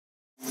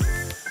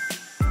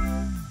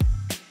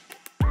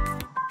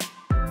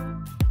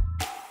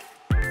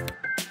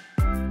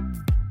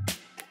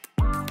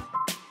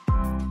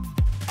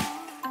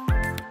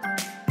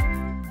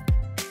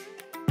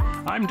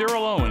I'm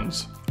Daryl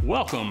Owens.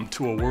 Welcome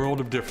to a world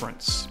of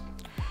difference.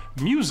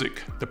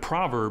 Music, the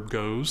proverb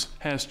goes,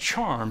 has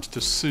charms to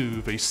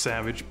soothe a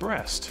savage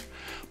breast.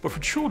 But for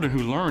children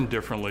who learn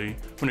differently,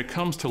 when it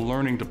comes to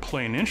learning to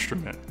play an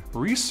instrument,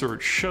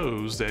 research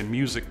shows that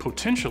music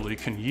potentially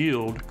can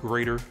yield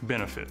greater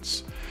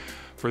benefits.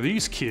 For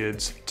these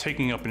kids,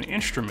 taking up an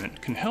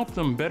instrument can help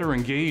them better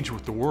engage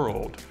with the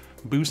world,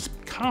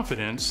 boost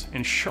confidence,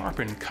 and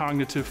sharpen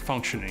cognitive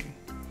functioning.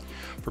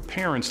 For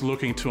parents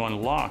looking to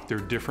unlock their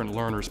different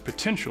learners'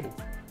 potential,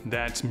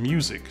 that's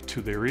music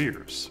to their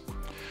ears.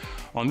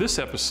 On this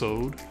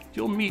episode,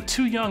 you'll meet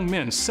two young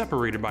men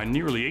separated by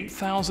nearly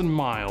 8,000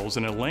 miles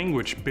and a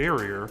language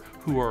barrier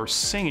who are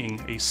singing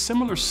a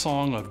similar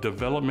song of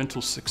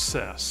developmental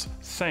success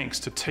thanks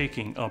to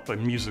taking up a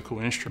musical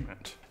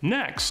instrument.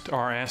 Next,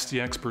 our Ask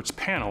the Experts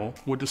panel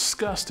will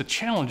discuss the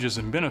challenges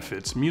and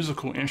benefits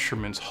musical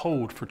instruments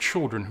hold for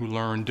children who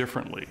learn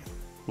differently.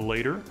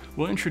 Later,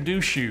 we'll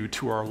introduce you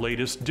to our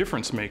latest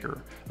difference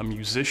maker, a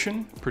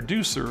musician,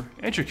 producer,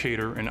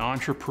 educator, and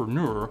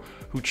entrepreneur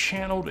who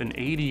channeled an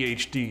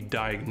ADHD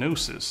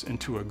diagnosis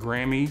into a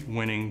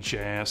Grammy-winning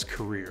jazz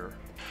career.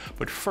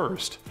 But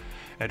first,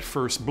 at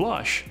first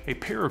blush, a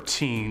pair of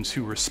teens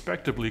who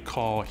respectively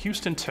call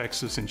Houston,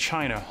 Texas and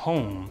China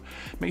home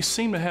may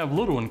seem to have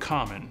little in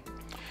common.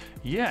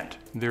 Yet,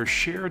 their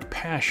shared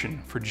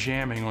passion for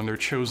jamming on their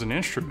chosen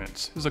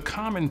instruments is a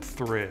common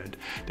thread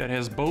that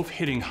has both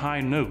hitting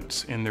high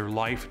notes in their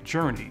life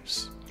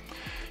journeys.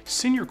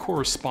 Senior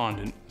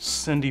correspondent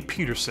Cindy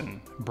Peterson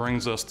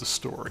brings us the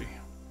story.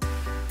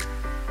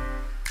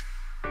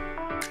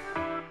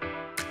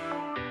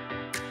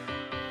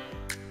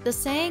 The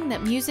saying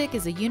that music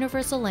is a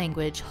universal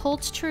language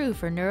holds true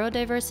for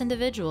neurodiverse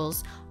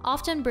individuals,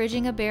 often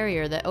bridging a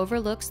barrier that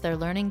overlooks their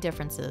learning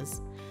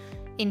differences.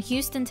 In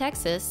Houston,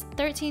 Texas,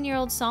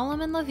 13-year-old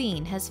Solomon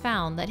Levine has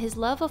found that his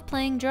love of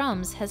playing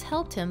drums has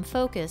helped him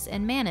focus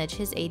and manage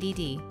his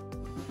ADD.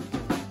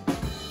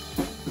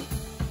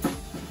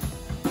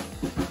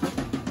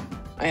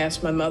 I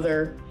asked my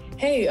mother,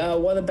 "Hey,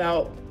 what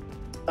about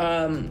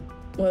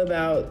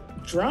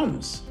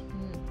drums?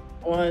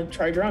 I want to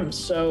try drums."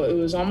 So it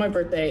was on my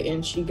birthday,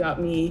 and she got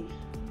me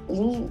a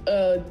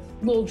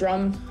little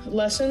drum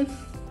lesson,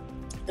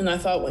 and I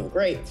thought it went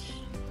great.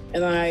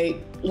 And I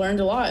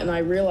learned a lot, and I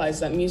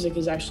realized that music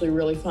is actually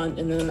really fun.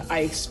 And then I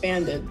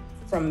expanded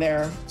from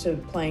there to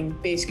playing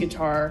bass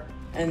guitar.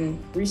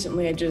 And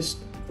recently I just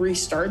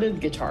restarted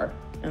guitar.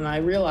 And I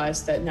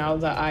realized that now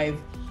that I've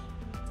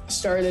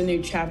started a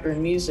new chapter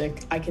in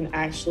music, I can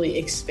actually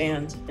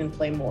expand and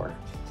play more.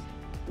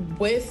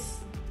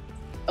 With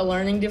a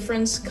learning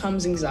difference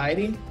comes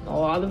anxiety, a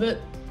lot of it.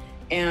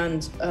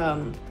 And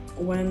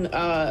when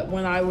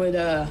I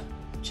would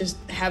just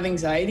have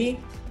anxiety,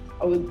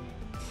 I would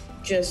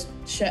just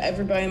shut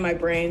everybody in my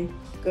brain,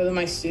 go to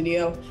my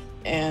studio,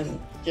 and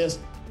just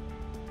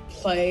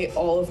play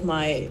all of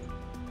my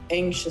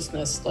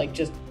anxiousness,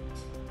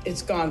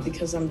 it's gone,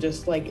 because I'm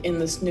just in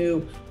this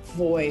new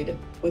void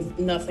with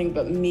nothing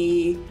but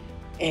me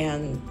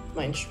and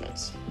my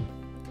instruments.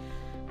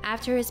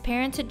 After his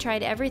parents had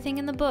tried everything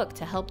in the book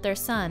to help their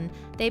son,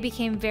 they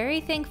became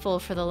very thankful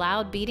for the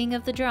loud beating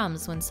of the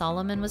drums when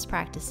Solomon was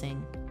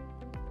practicing.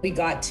 We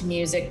got to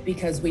music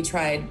because we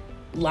tried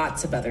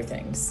lots of other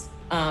things.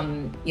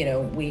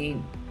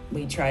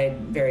 We tried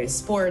various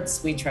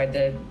sports, we tried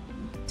the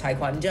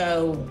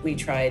Taekwondo,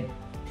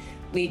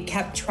 we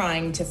kept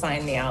trying to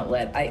find the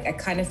outlet. I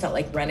kind of felt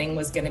like running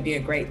was gonna be a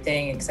great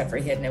thing, except for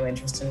he had no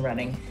interest in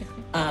running.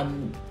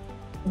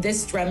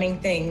 This drumming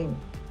thing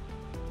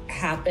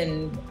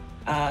happened,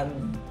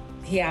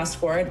 he asked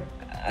for it,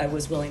 I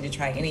was willing to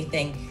try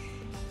anything.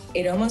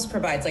 It almost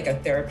provides like a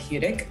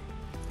therapeutic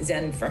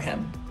zen for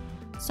him.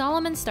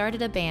 Solomon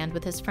started a band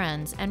with his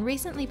friends and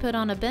recently put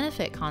on a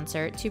benefit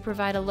concert to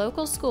provide a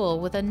local school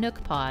with a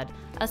Nook pod,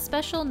 a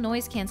special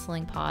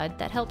noise-canceling pod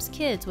that helps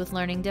kids with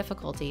learning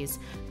difficulties.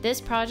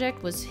 This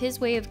project was his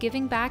way of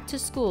giving back to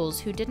schools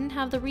who didn't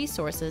have the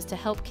resources to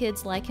help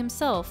kids like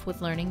himself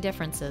with learning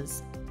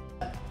differences.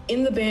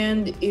 In the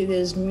band, it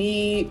is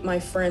me,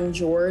 my friend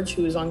George,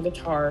 who is on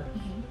guitar,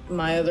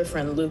 my other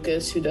friend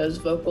Lucas, who does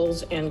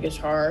vocals and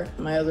guitar,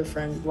 my other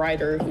friend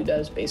Ryder, who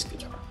does bass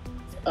guitar.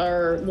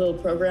 Our little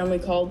program we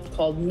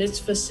called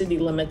Mitzvah City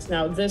Limits.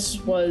 Now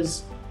this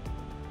was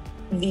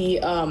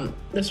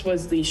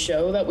the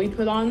show that we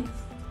put on.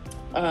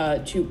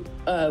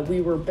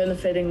 We were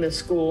benefiting the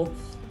school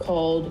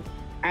called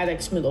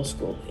Addicts Middle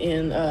School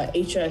in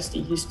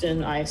HISD,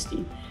 Houston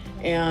ISD,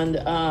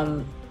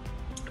 and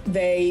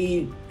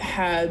they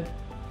had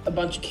a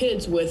bunch of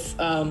kids with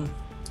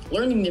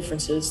learning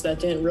differences that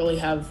didn't really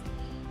have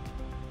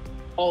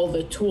all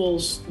the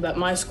tools that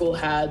my school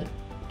had.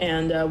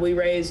 And we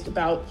raised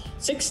about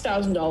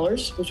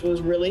 $6,000, which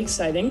was really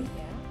exciting.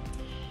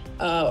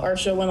 Our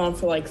show went on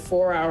for like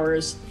 4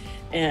 hours,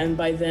 and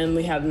by then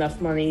we had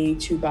enough money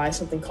to buy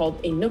something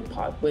called a Nook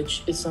pod,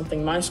 which is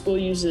something my school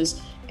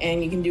uses,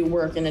 and you can do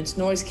work, and it's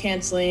noise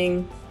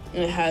canceling,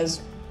 and it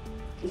has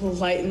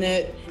light in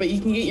it, but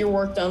you can get your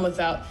work done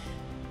without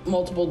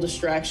multiple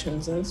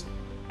distractions. And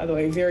by the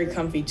way, very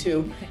comfy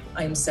too.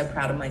 I'm so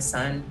proud of my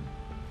son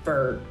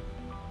for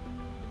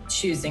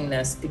choosing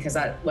this because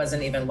that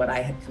wasn't even what I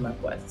had come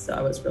up with. So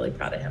I was really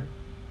proud of him.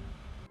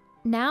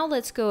 Now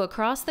let's go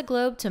across the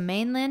globe to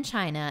mainland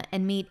China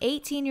and meet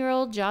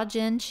 18-year-old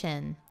Jiajin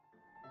Chen.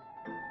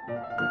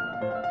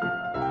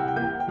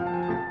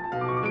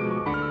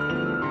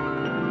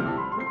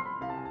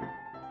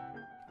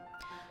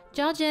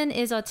 Jiajin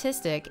is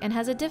autistic and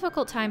has a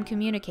difficult time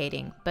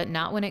communicating, but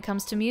not when it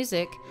comes to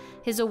music.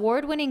 His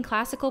award-winning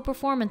classical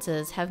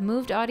performances have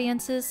moved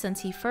audiences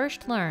since he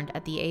first learned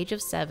at the age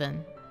of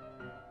 7.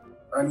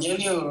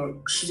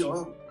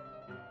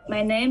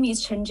 My name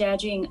is Chen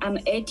Jiajin. I'm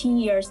 18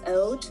 years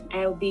old.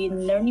 I've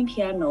been learning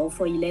piano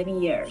for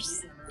 11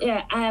 years.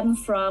 Yeah, I am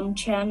from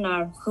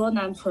China,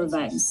 Henan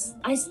province.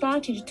 I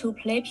started to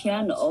play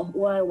piano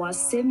when I was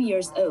 7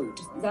 years old.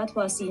 That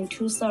was in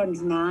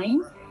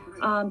 2009.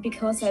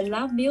 Because I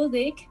love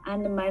music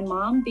and my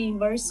mom being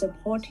very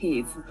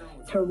supportive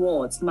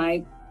towards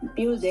my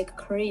music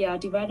career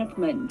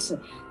development.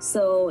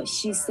 So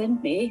she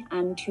sent me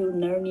into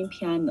learning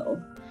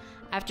piano.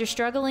 After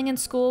struggling in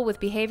school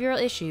with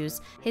behavioral issues,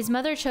 his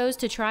mother chose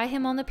to try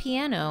him on the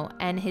piano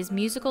and his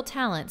musical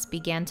talents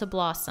began to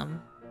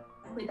blossom.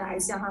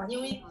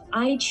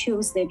 I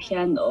chose the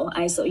piano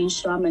as an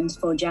instrument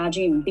for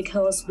Jiajin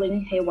because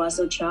when he was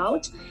a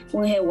child,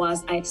 when he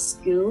was at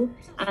school,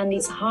 and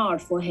it's hard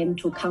for him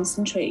to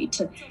concentrate,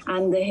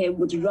 and he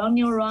would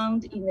run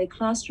around in the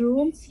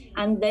classroom,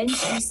 and then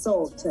he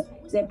thought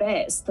the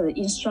best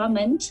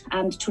instrument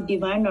and to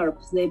develop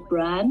the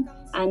brain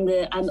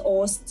and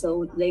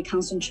also the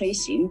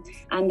concentration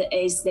and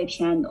is the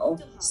piano.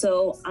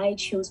 So I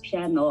chose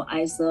piano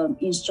as an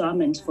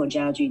instrument for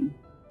Jiajin.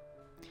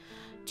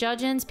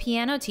 Jiajin's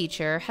piano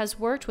teacher has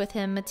worked with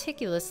him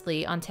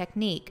meticulously on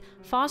technique,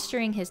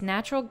 fostering his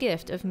natural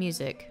gift of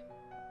music.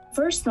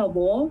 First of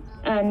all,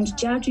 and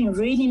Jiajin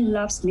really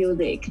loves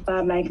music,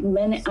 but like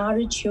many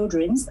other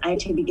children at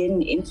the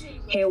beginning,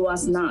 he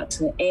was not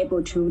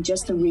able to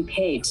just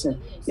repeat,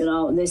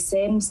 the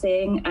same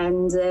thing.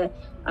 And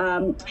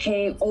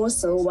he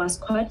also was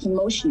quite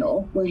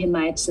emotional when he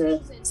met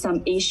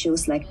some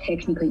issues like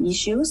technical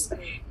issues.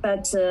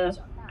 But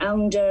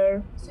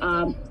under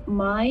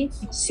my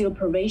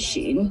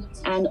supervision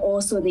and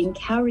also the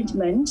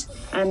encouragement,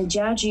 and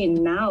Jiajin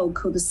now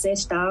could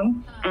sit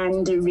down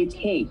and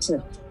repeat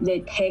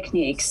the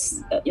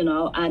techniques,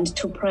 and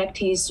to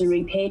practice,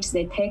 repeat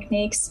the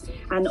techniques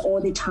and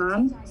all the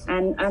time.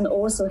 And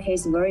also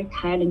he's very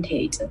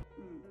talented.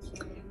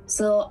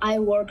 So I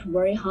work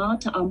very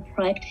hard on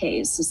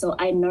practice. So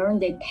I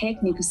learned the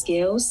technical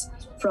skills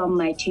from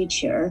my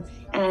teacher.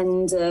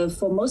 And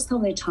for most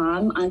of the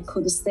time, I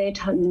could sit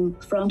in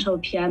front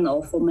of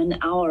piano for many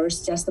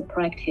hours just to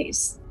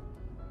practice.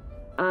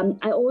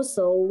 I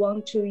also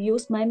want to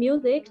use my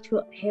music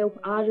to help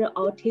other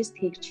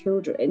autistic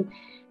children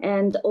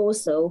and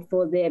also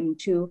for them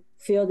to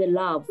feel the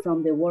love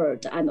from the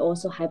world and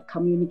also have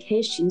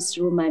communication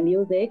through my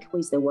music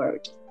with the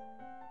world.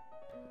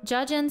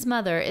 Jiajin's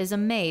mother is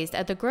amazed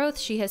at the growth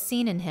she has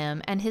seen in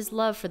him and his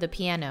love for the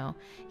piano.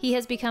 He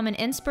has become an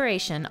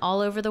inspiration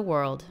all over the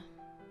world.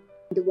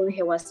 When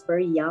he was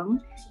very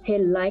young, he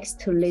likes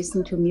to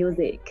listen to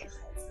music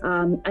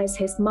as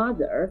his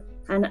mother,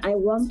 and I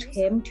want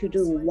him to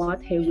do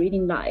what he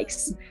really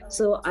likes.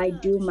 So I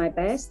do my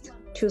best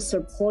to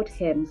support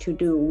him to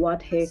do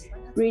what he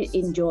really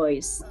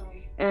enjoys.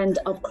 And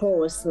of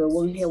course,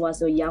 when he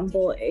was a young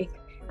boy,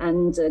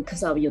 and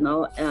because of,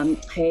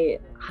 he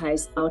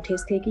has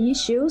autistic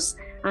issues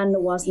and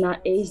was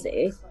not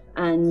easy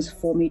and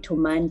for me to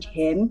manage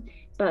him.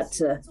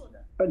 But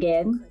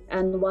again,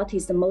 and what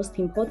is the most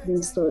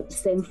important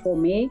thing for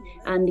me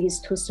and is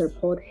to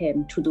support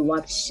him to do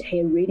what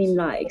he really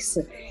likes.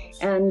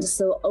 And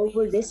so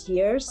over these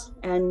years,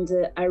 and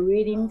I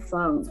really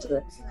found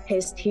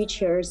his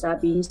teachers are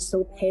being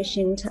so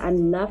patient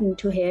and loving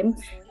to him.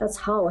 That's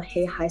how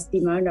he has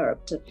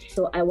developed.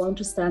 So I want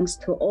to thank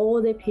to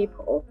all the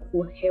people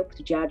who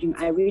helped Jiajin.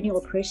 I really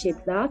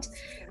appreciate that.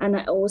 And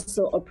I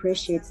also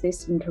appreciate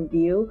this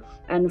interview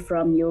and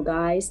from you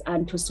guys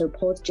and to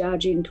support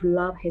Jiajin to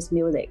love his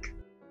music.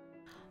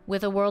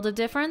 With a World of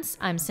Difference,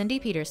 I'm Cindy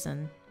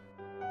Peterson.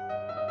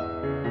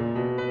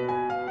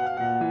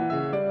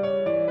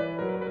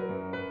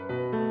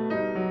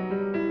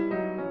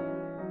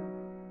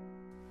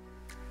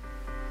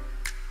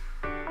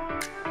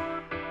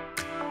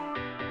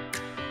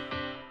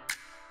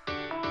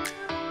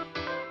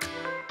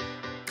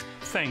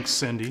 Thanks,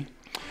 Cindy.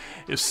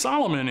 If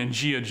Solomon and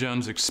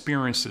Jiajin's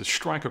experiences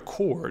strike a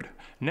chord,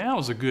 now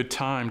is a good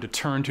time to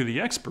turn to the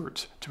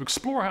experts to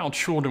explore how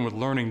children with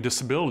learning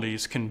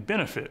disabilities can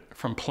benefit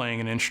from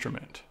playing an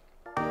instrument.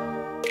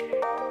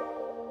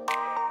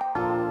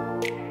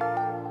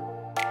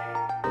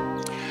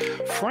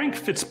 Frank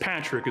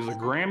Fitzpatrick is a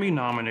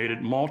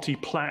Grammy-nominated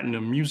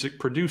multi-platinum music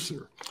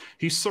producer.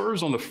 He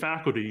serves on the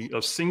faculty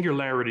of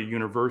Singularity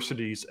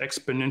University's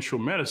Exponential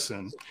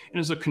Medicine and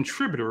is a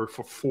contributor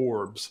for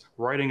Forbes,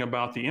 writing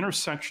about the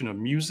intersection of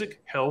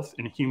music, health,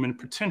 and human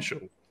potential.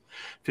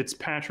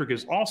 Fitzpatrick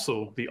is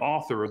also the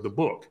author of the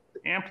book,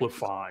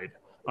 Amplified: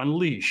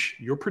 Unleash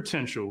Your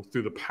Potential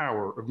Through the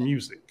Power of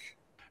Music.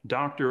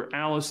 Dr.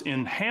 Alice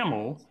N.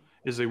 Hamill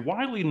is a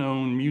widely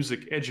known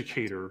music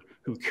educator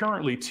who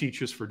currently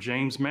teaches for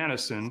James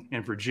Madison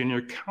and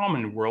Virginia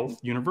Commonwealth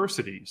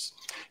Universities.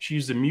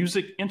 She's the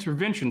music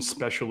intervention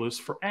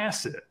specialist for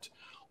ASSET,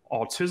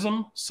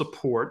 Autism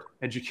Support,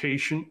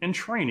 Education, and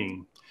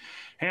Training.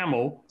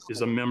 Hamill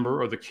is a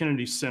member of the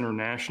Kennedy Center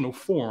National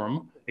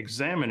Forum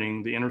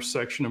examining the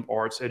intersection of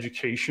arts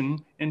education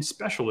and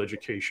special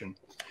education.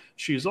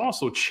 She is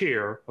also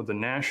chair of the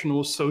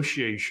National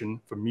Association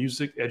for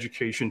Music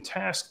Education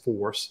Task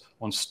Force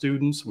on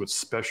Students with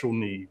Special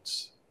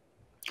Needs.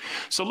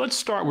 So let's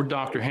start with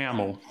Dr.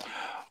 Hamill.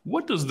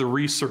 What does the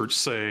research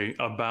say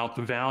about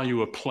the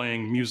value of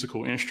playing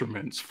musical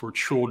instruments for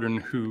children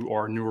who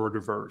are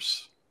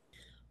neurodiverse?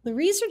 The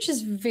research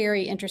is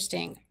very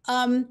interesting.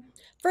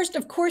 First,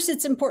 of course,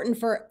 it's important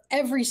for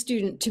every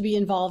student to be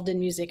involved in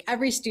music,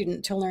 every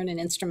student to learn an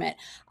instrument.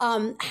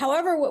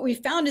 However, what we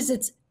found is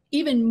it's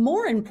even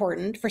more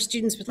important for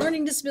students with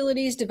learning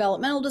disabilities,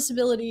 developmental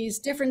disabilities,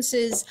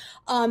 differences,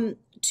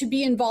 to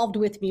be involved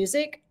with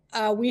music.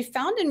 We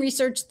found in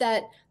research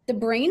that the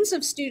brains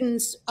of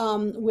students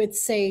with,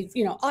 say,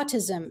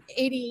 autism,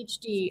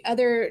 ADHD,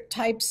 other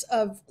types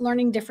of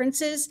learning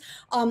differences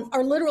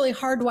are literally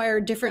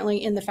hardwired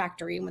differently in the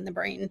factory when the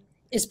brain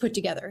is put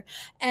together,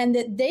 and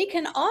that they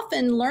can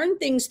often learn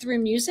things through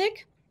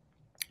music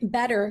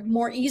better,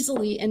 more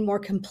easily, and more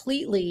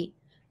completely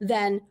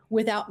than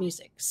without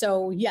music.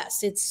 So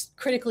yes, it's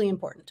critically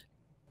important.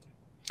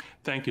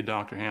 Thank you,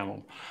 Dr.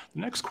 Hamill.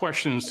 The next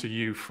question is to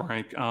you,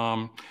 Frank.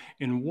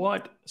 In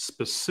what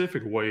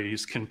specific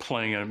ways can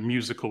playing a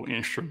musical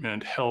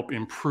instrument help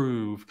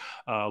improve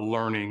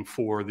learning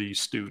for these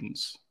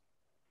students?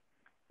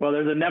 Well,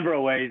 there's a number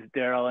of ways,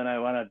 Daryl, and I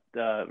want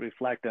to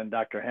reflect on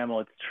Dr. Hamill.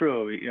 It's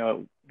true.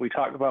 We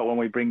talk about when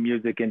we bring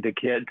music into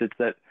kids, it's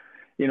that,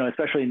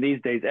 especially in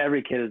these days,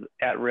 every kid is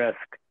at risk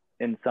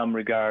in some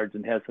regards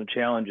and has some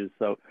challenges.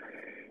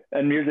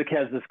 And music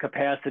has this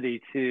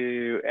capacity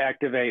to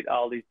activate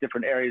all these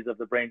different areas of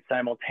the brain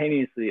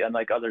simultaneously,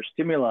 unlike other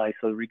stimuli.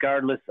 So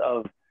regardless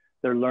of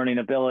their learning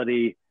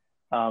ability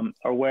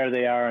or where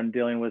they are in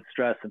dealing with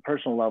stress and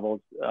personal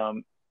levels,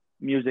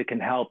 music can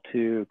help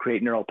to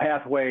create neural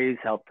pathways,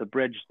 help to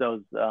bridge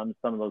those some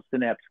of those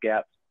synapse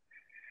gaps.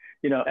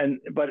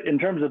 But in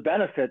terms of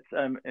benefits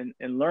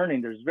in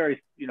learning, there's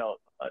very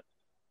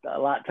a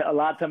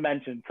lot to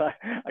mention. So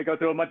I go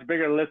through a much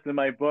bigger list in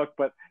my book,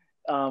 but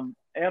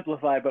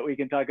amplify. But we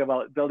can talk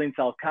about building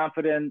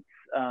self-confidence,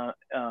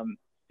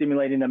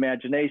 stimulating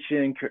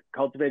imagination,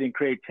 cultivating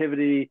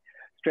creativity,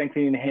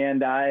 strengthening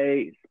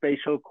hand-eye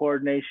spatial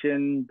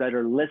coordination,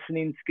 better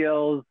listening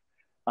skills,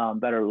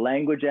 better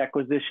language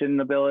acquisition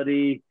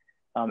ability,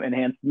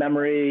 enhanced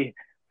memory,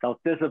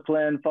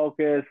 self-discipline,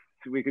 focus.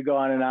 We could go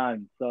on and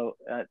on. So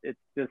it's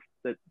just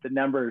that the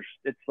numbers,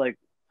 it's like,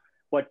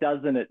 what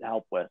doesn't it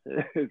help with?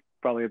 It's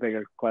probably a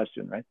bigger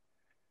question, right?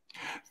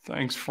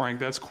 Thanks, Frank.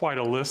 That's quite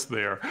a list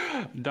there.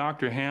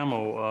 Dr.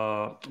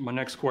 Hamill, my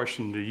next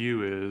question to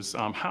you is,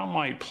 how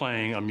might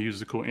playing a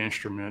musical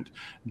instrument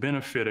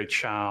benefit a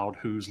child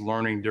whose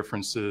learning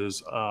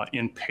differences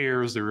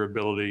impairs their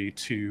ability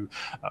to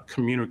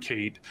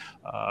communicate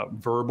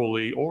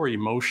verbally or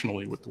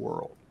emotionally with the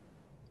world?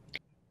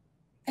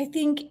 I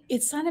think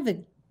it's kind of a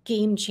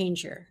game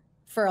changer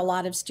for a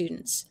lot of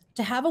students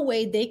to have a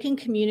way they can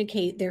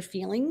communicate their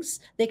feelings.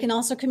 They can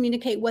also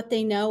communicate what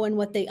they know and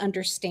what they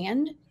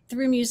understand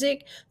through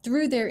music,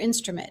 through their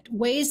instrument,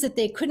 ways that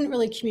they couldn't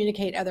really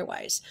communicate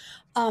otherwise.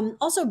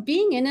 Also,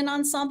 being in an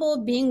ensemble,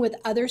 being with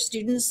other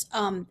students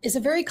is a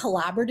very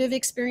collaborative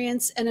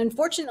experience. And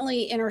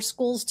unfortunately, in our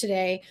schools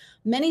today,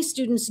 many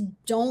students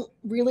don't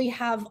really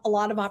have a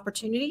lot of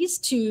opportunities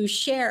to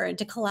share and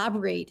to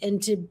collaborate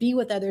and to be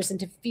with others and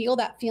to feel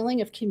that feeling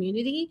of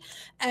community.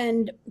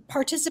 And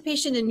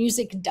participation in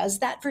music does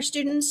that for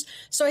students.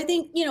 So I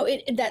think,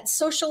 that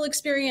social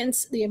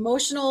experience, the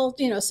emotional,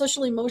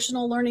 social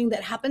emotional learning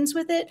that happens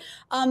with it,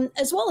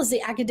 as well as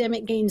the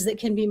academic gains that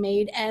can be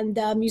made and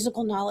the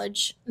musical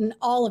knowledge, and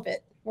all of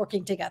it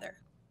working together.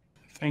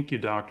 Thank you,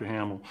 Dr.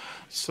 Hamill.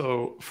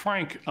 So,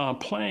 Frank,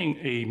 playing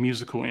a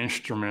musical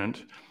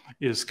instrument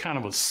is kind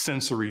of a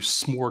sensory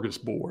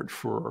smorgasbord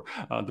for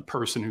the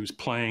person who's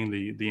playing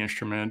the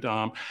instrument.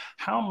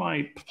 How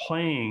might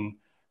playing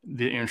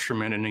the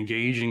instrument and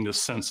engaging the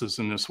senses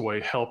in this way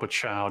help a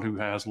child who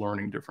has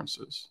learning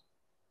differences?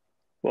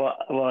 Well,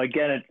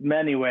 again, it's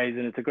many ways,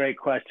 and it's a great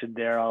question,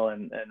 Daryl,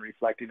 and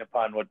reflecting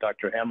upon what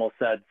Dr. Hamill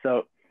said.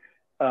 So,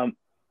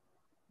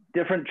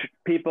 different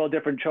people,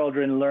 different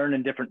children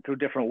learn through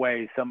different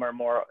ways. Some are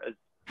more,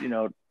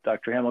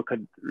 Dr. Hamill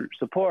could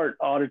support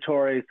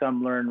auditory.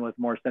 Some learn with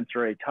more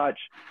sensory touch.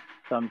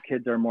 Some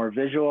kids are more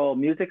visual.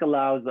 Music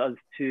allows us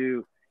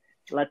to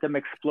let them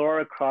explore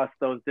across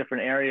those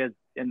different areas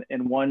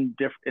in one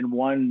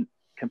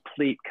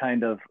complete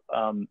kind of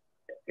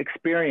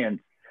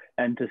experience,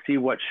 and to see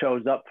what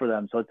shows up for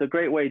them. So it's a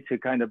great way to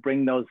kind of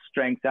bring those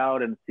strengths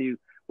out and see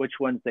which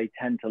ones they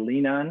tend to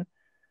lean on.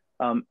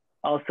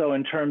 Also,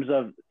 in terms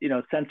of,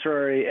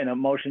 sensory and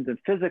emotions and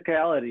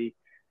physicality,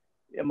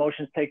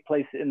 emotions take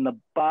place in the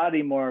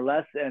body more or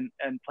less, and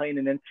playing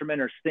an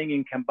instrument or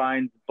singing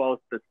combines both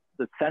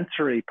the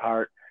sensory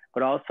part,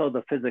 but also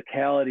the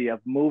physicality of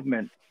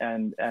movement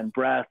and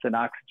breath and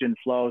oxygen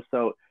flow.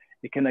 So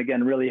it can,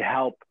 again, really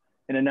help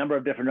in a number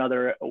of different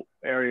other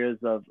areas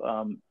of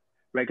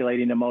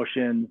regulating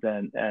emotions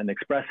and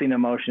expressing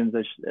emotions,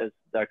 as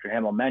Dr.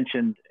 Hamill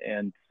mentioned.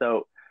 And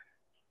so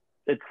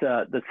it's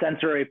the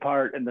sensory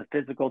part and the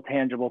physical,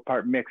 tangible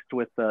part mixed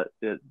with the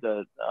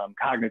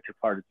cognitive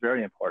part is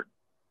very important.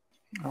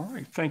 All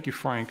right. Thank you,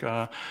 Frank.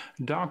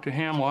 Dr.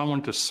 Hamill, I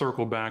wanted to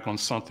circle back on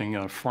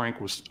something Frank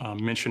was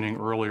mentioning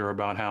earlier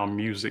about how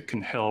music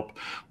can help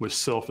with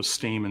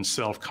self-esteem and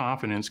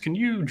self-confidence. Can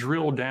you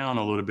drill down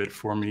a little bit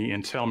for me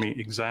and tell me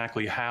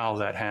exactly how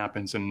that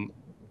happens and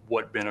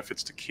what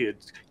benefits the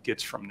kid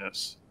gets from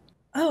this?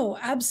 Oh,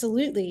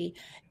 absolutely.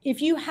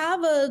 If you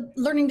have a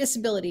learning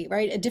disability,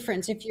 right, a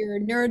difference, if you're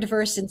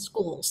neurodiverse in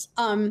schools,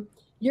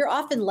 you're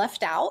often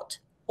left out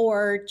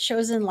or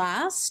chosen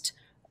last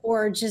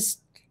or just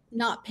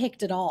not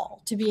picked at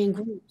all to be in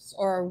groups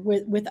or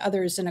with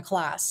others in a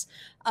class.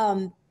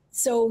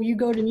 So you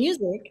go to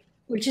music,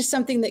 which is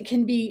something that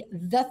can be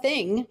the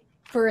thing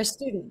for a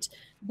student.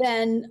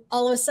 Then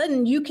all of a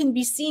sudden you can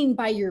be seen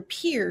by your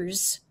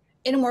peers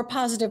in a more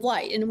positive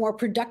light, in a more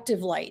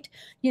productive light.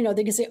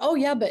 They can say, oh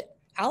yeah, but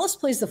Alice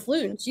plays the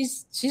flute and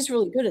she's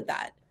really good at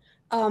that.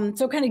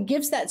 So it kind of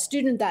gives that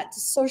student that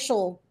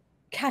social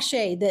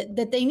cachet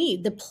that they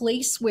need, the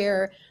place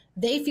where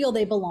they feel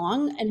they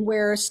belong and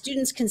where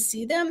students can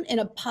see them in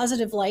a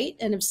positive light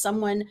and as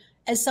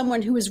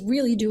someone who is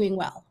really doing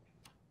well.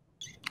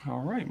 All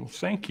right. Well,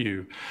 thank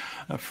you.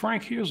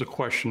 Frank, here's a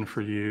question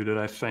for you that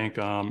I think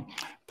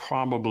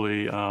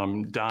probably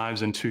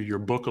dives into your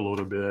book a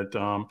little bit.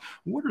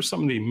 What are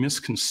some of the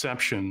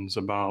misconceptions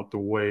about the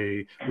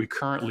way we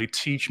currently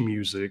teach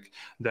music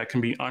that can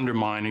be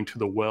undermining to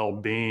the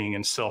well-being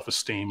and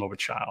self-esteem of a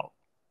child?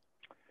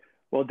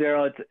 Well,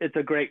 Daryl, it's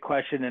a great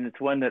question, and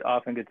it's one that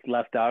often gets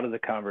left out of the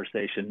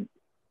conversation.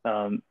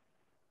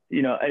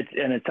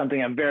 It's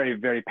something I'm very,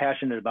 very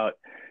passionate about.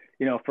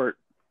 For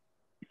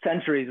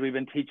centuries, we've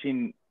been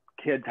teaching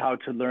kids how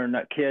to learn,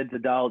 kids,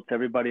 adults,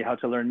 everybody, how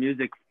to learn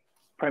music,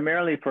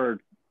 primarily for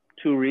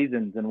two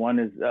reasons. And one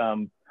is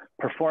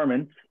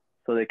performance,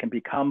 so they can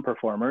become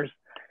performers.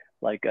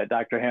 Like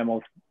Dr.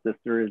 Hamill's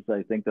sister is,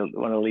 I think,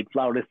 one of the lead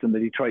flautists in the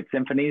Detroit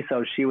Symphony,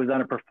 so she was on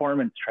a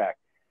performance track.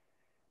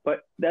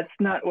 But that's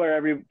not where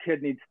every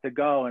kid needs to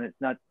go, and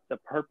it's not the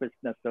purpose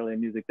necessarily of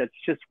music. That's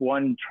just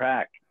one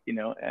track,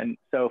 and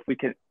so if we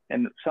can,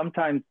 and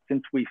sometimes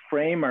since we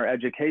frame our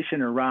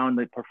education around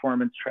the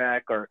performance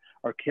track, or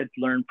our kids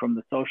learn from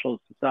the social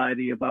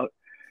society about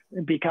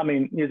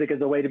becoming music as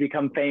a way to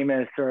become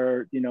famous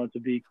or, to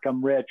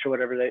become rich or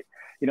whatever,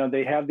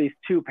 they have these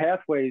two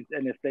pathways.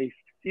 And if they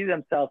see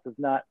themselves as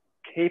not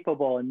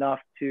capable enough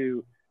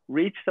to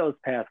reach those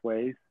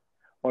pathways,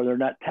 or they're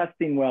not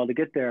testing well to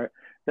get there,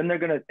 then they're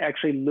going to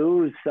actually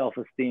lose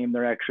self-esteem.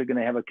 They're actually going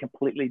to have a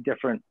completely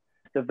different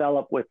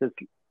develop with this,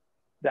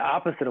 the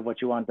opposite of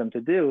what you want them to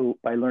do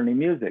by learning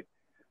music.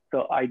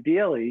 So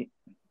ideally,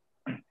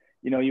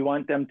 you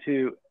want them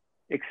to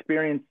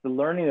experience the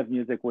learning of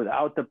music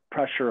without the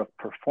pressure of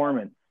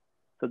performance,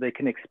 so they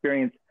can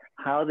experience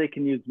how they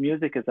can use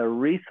music as a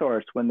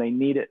resource when they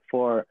need it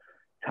for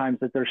times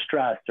that they're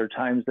stressed or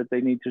times that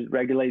they need to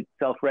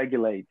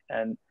self-regulate.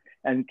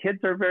 And kids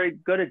are very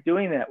good at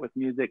doing that with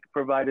music,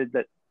 provided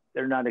that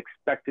they're not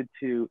expected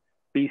to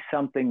be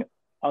something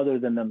other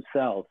than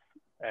themselves.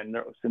 And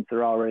since they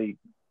already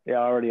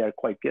are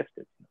quite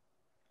gifted.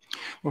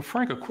 Well,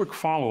 Frank, a quick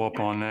follow-up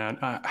on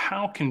that.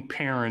 How can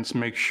parents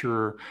make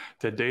sure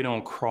that they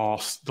don't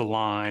cross the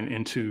line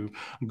into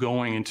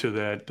going into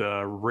that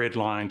red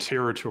line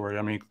territory?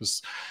 I mean,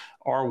 because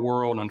our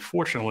world,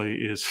 unfortunately,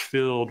 is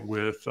filled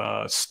with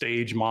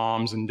stage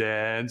moms and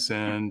dads,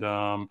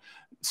 and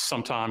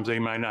sometimes they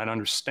might not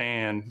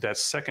understand that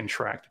second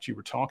track that you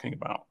were talking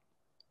about.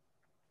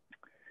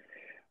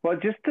 Well,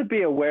 just to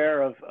be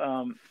aware of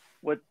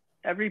what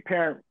every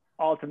parent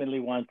ultimately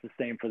wants the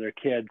same for their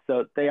kids.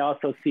 So they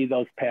also see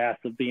those paths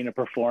of being a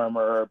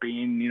performer or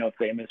being,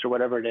 famous or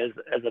whatever it is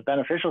as a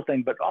beneficial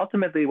thing. But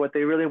ultimately what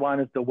they really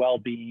want is the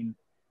well-being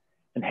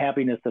and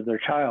happiness of their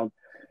child.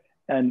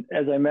 And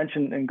as I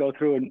mentioned and go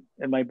through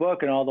in my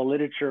book, and all the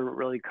literature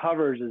really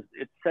covers, is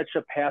it's such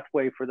a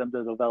pathway for them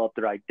to develop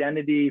their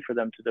identity, for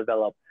them to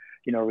develop,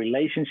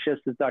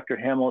 relationships, as Dr.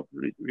 Hamill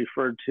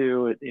referred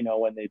to,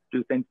 when they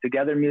do things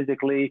together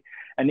musically.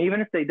 And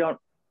even if they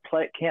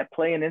can't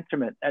play an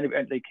instrument, and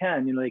they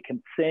can, they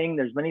can sing.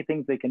 There's many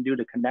things they can do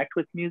to connect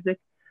with music,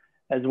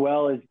 as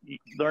well as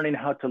learning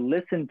how to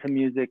listen to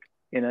music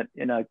in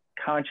a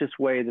conscious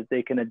way that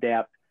they can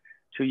adapt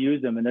to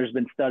use them. And there's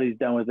been studies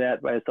done with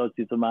that by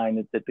associates of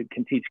mine that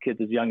can teach kids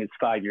as young as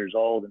 5 years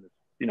old,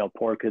 and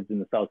poor kids in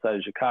the south side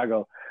of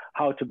Chicago,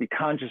 how to be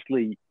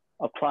consciously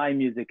apply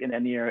music in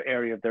any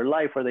area of their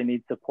life where they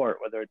need support,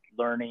 whether it's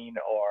learning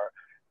or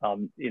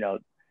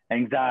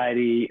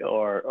anxiety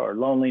or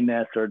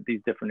loneliness or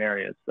these different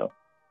areas. So.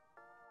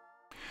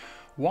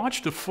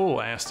 Watch the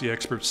full Ask the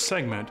Expert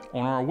segment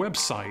on our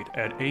website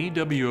at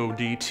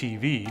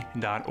awodtv.org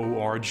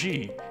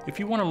if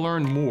you want to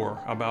learn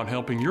more about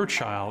helping your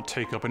child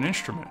take up an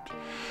instrument.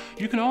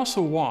 You can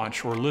also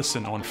watch or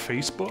listen on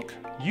Facebook,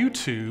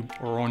 YouTube,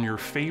 or on your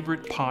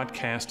favorite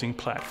podcasting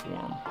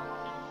platform.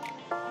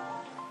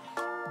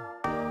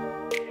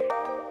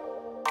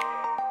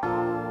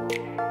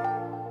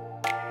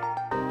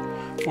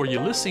 For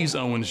Ulysses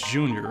Owens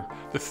Jr.,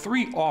 the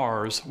 3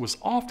 R's was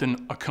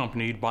often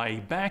accompanied by a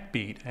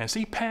backbeat as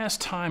he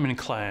passed time in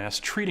class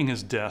treating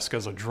his desk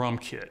as a drum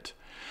kit.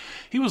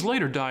 He was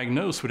later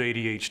diagnosed with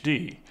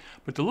ADHD,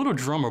 but the little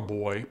drummer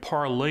boy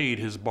parlayed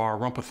his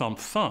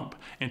bar-rumpa-thump-thump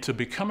into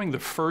becoming the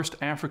first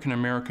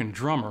African-American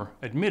drummer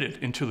admitted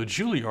into the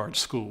Juilliard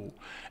School,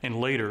 and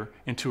later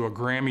into a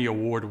Grammy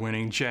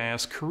Award-winning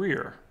jazz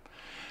career.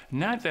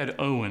 Not that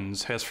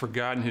Owens has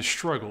forgotten his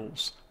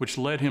struggles, which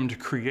led him to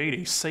create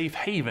a safe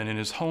haven in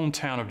his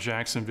hometown of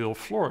Jacksonville,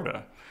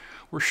 Florida,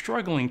 where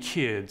struggling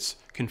kids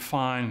can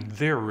find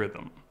their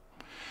rhythm.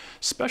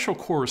 Special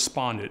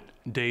correspondent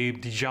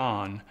Dave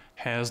Dijon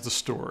has the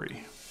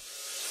story.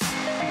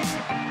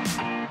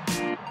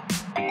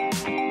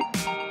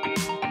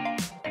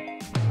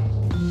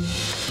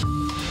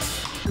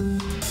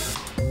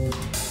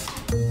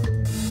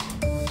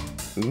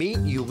 Meet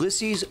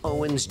Ulysses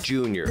Owens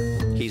Jr.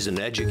 He's an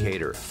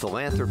educator,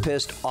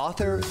 philanthropist,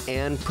 author,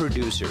 and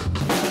producer.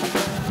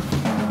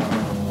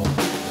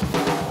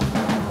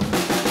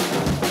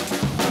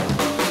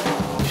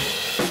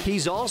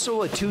 He's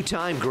also a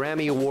 2-time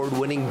Grammy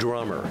Award-winning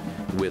drummer.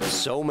 With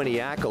so many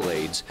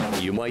accolades,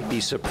 you might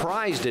be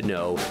surprised to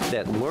know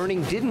that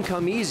learning didn't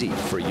come easy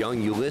for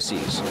young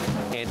Ulysses.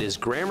 And his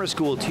grammar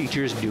school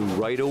teachers knew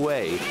right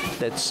away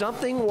that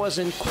something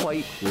wasn't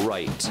quite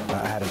right.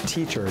 I had a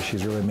teacher,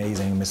 she's really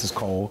amazing, Mrs.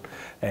 Cole,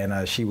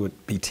 and she would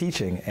be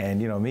teaching,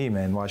 and you know me,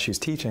 man, while she was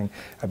teaching,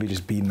 I'd be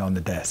just beating on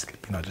the desk,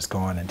 you know, just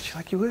going, and she's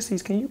like,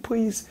 Ulysses, can you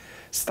please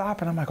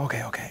stop? And I'm like,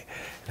 okay.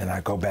 And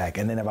I go back,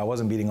 and then if I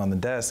wasn't beating on the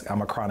desk,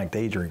 I'm a chronic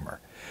daydreamer.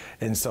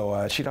 And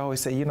so she'd always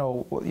say,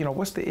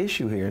 what's the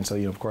issue here? And so,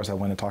 of course, I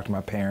went and talked to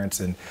my parents,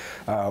 and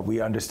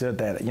we understood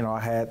that, I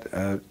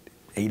had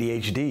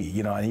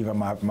ADHD, and even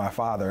my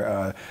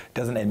father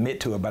doesn't admit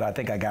to it, but I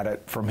think I got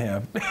it from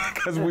him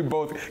because we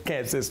both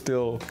can't sit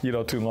still,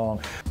 too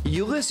long.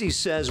 Ulysses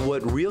says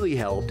what really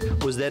helped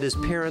was that his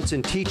parents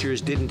and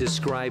teachers didn't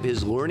describe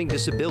his learning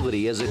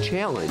disability as a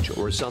challenge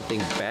or something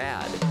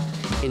bad.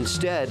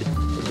 Instead,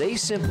 they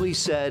simply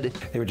said,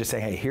 they were just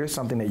saying, hey, here's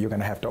something that you're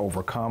going to have to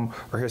overcome,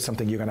 or here's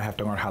something you're going to have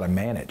to learn how to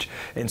manage.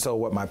 And so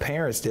what my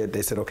parents did,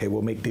 they said, okay,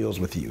 we'll make deals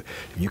with you.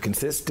 If you can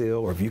sit still,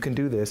 or if you can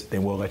do this,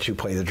 then we'll let you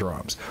play the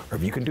drums. Or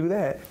if you can do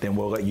that, then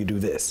we'll let you do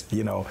this,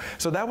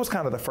 So that was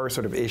kind of the first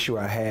sort of issue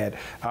I had.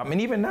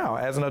 And even now,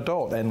 as an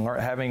adult, and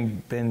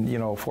having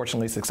been,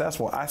 fortunately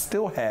successful, I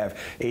still have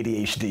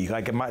ADHD.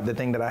 Like the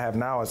thing that I have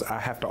now is I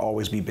have to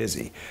always be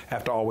busy,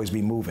 have to always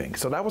be moving.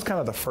 So that was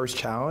kind of the first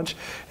challenge.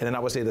 And then I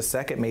would say the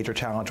second major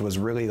challenge was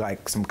really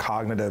like some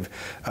cognitive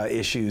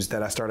issues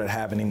that I started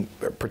having,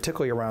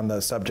 particularly around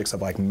the subjects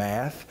of like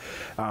math.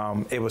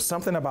 It was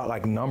something about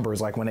like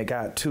numbers, like when it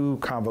got too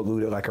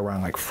convoluted, like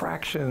around like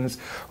fractions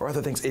or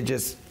other things, it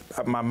just,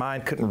 my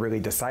mind couldn't really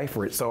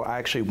decipher it. So I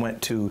actually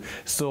went to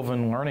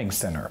Sylvan Learning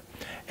Center,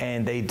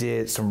 and they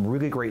did some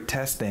really great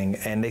testing,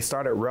 and they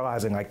started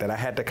realizing like that I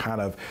had to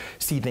kind of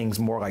see things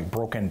more like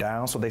broken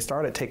down. So they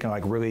started taking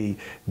like really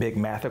big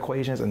math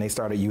equations, and they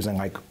started using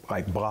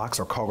like blocks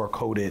or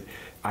color-coded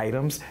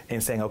items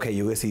and saying, okay,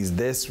 Ulysses,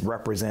 this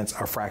represents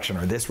a fraction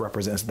or this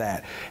represents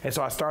that. And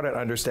so I started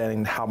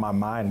understanding how my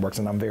mind works,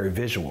 and I'm very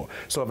visual.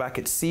 So if I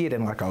could see it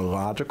in like a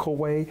logical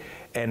way,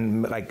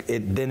 and like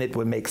then it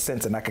would make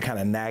sense, and I could kind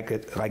of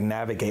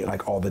navigate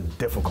like all the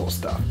difficult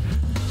stuff.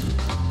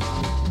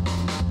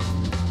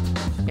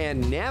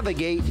 And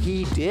navigate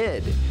he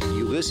did.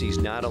 Ulysses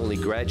not only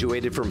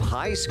graduated from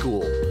high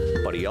school,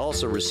 but he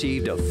also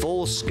received a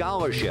full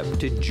scholarship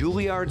to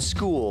Juilliard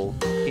School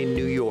in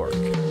New York.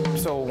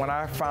 So when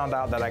I found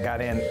out that I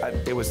got in,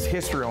 it was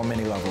history on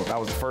many levels. I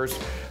was the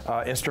first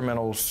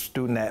instrumental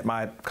student at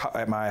my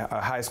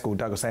high school,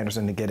 Douglas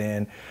Anderson, to get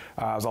in.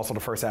 I was also the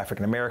first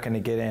African-American to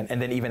get in.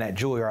 And then even at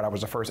Juilliard, I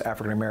was the first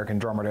African-American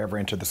drummer to ever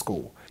enter the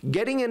school.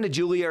 Getting into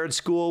Juilliard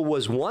School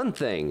was one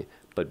thing,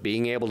 but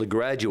being able to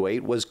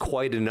graduate was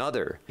quite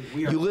another.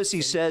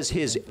 Ulysses says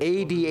his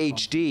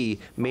ADHD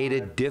made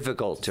it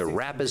difficult to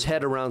wrap his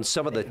head around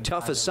some of the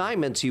tough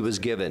assignments he was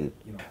given.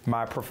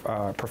 My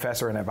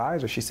professor and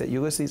advisor, she said,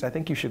 Ulysses, I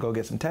think you should go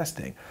get some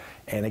testing.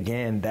 And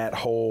again, that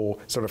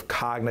whole sort of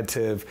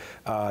cognitive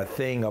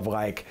thing of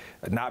like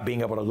not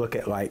being able to look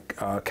at like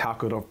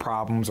calculative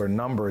problems or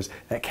numbers,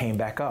 that came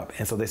back up.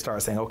 And so they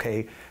started saying,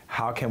 okay,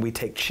 how can we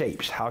take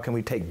shapes? How can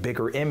we take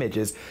bigger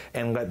images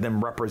and let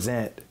them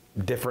represent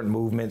different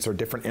movements or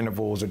different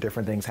intervals or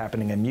different things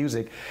happening in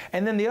music.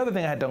 And then the other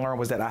thing I had to learn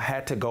was that I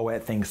had to go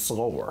at things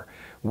slower,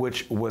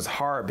 which was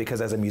hard because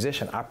as a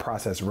musician, I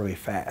process really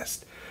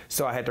fast.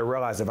 So I had to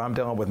realize if I'm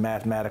dealing with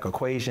mathematical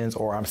equations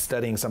or I'm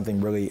studying something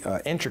really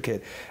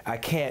intricate, I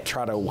can't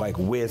try to like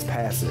whiz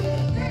past it.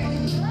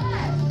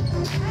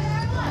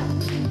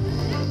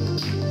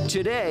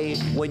 Today,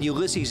 when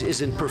Ulysses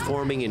isn't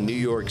performing in New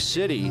York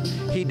City,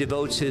 he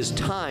devotes his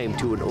time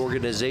to an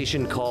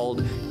organization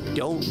called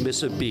Don't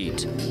Miss a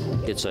Beat.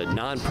 It's a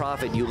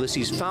nonprofit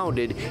Ulysses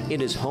founded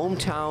in his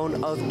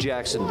hometown of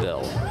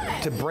Jacksonville.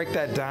 To break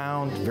that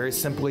down very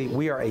simply,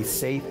 we are a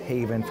safe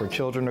haven for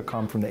children to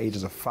come from the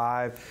ages of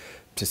 5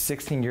 to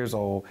 16 years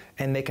old,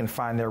 and they can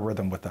find their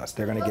rhythm with us.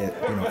 They're going to get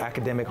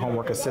academic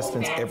homework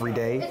assistance every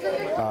day.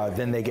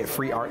 Then they get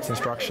free arts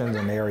instructions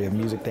in the area of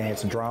music,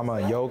 dance, and drama,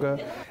 and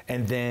yoga.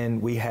 And then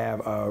we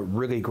have a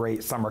really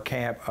great summer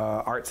camp,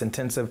 arts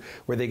intensive,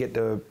 where they get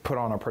to put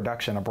on a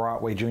production, a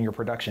Broadway junior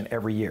production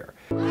every year.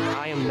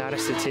 I am not a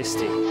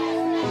statistic.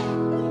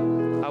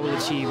 I will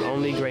achieve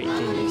only great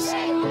things.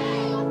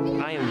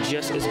 I am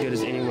just as good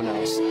as anyone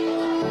else.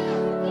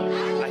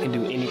 I can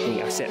do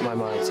anything I set my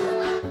mind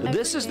to.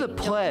 This is the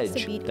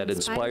pledge that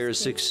inspires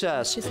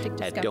success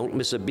at Don't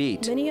Miss a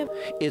Beat.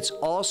 It's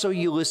also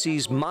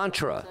Ulysses'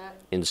 mantra,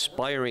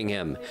 inspiring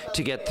him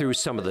to get through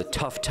some of the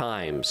tough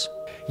times.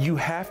 You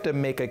have to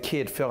make a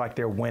kid feel like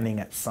they're winning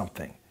at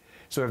something.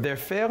 So if they're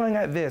failing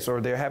at this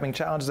or they're having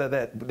challenges at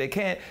that, they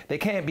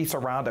can't be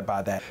surrounded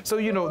by that. So,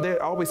 they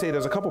always say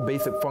there's a couple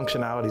basic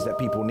functionalities that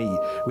people need.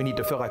 We need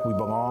to feel like we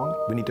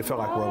belong. We need to feel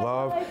like we're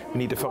loved. We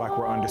need to feel like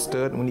we're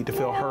understood. And we need to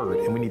feel heard.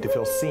 And we need to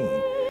feel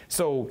seen.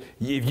 So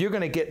if you're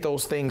going to get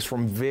those things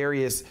from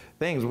various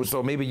things,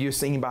 so maybe you're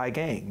seen by a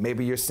gang,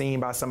 maybe you're seen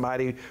by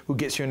somebody who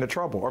gets you into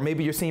trouble, or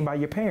maybe you're seen by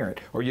your parent,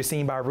 or you're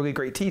seen by a really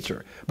great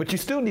teacher, but you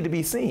still need to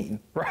be seen,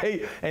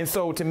 right? And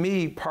so to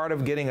me, part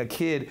of getting a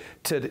kid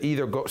to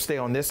either stay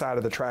on this side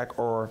of the track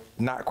or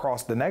not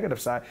cross the negative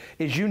side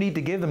is you need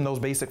to give them those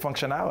basic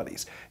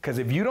functionalities. Because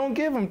if you don't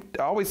give them,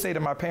 I always say to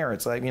my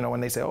parents, like,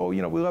 when they say, oh,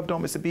 we love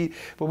Don't Miss a Beat,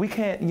 but we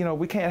can't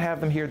have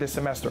them here this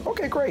semester.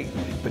 Okay, great.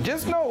 But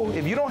just know,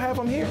 if you don't have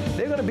them here,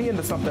 they're going to be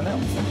into something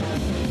else.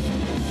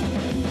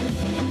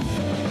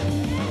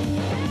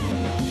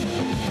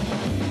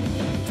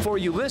 For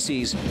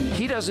Ulysses,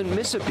 he doesn't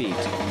miss a beat.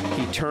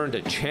 He turned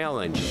a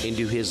challenge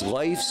into his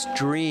life's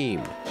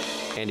dream,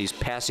 and he's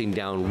passing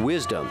down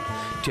wisdom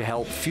to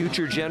help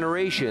future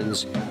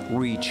generations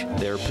reach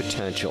their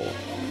potential.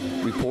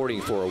 Reporting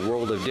for A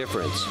World of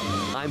Difference,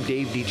 I'm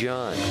Dave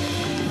DeJohn.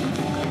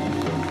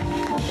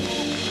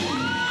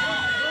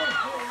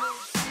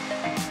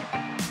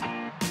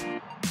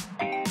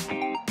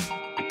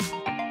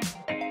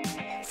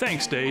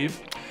 Thanks, Dave.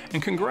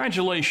 And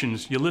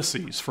congratulations,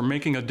 Ulysses, for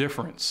making a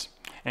difference.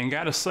 And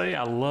gotta say,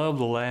 I love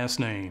the last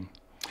name.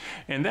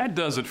 And that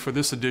does it for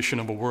this edition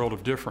of A World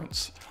of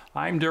Difference.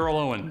 I'm Daryl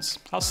Owens.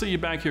 I'll see you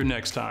back here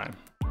next time.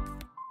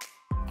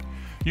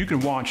 You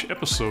can watch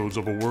episodes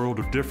of A World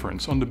of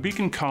Difference on the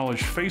Beacon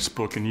College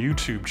Facebook and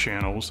YouTube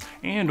channels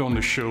and on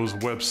the show's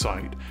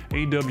website,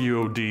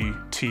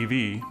 awodtv.org.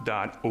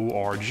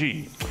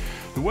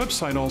 The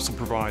website also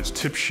provides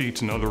tip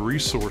sheets and other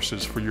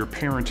resources for your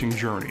parenting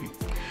journey.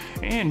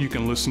 And you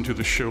can listen to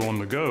the show on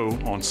the go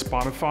on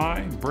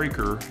Spotify,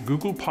 Breaker,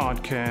 Google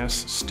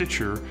Podcasts,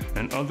 Stitcher,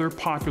 and other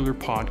popular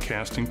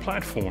podcasting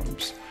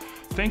platforms.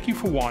 Thank you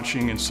for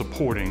watching and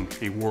supporting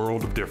A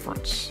World of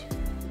Difference.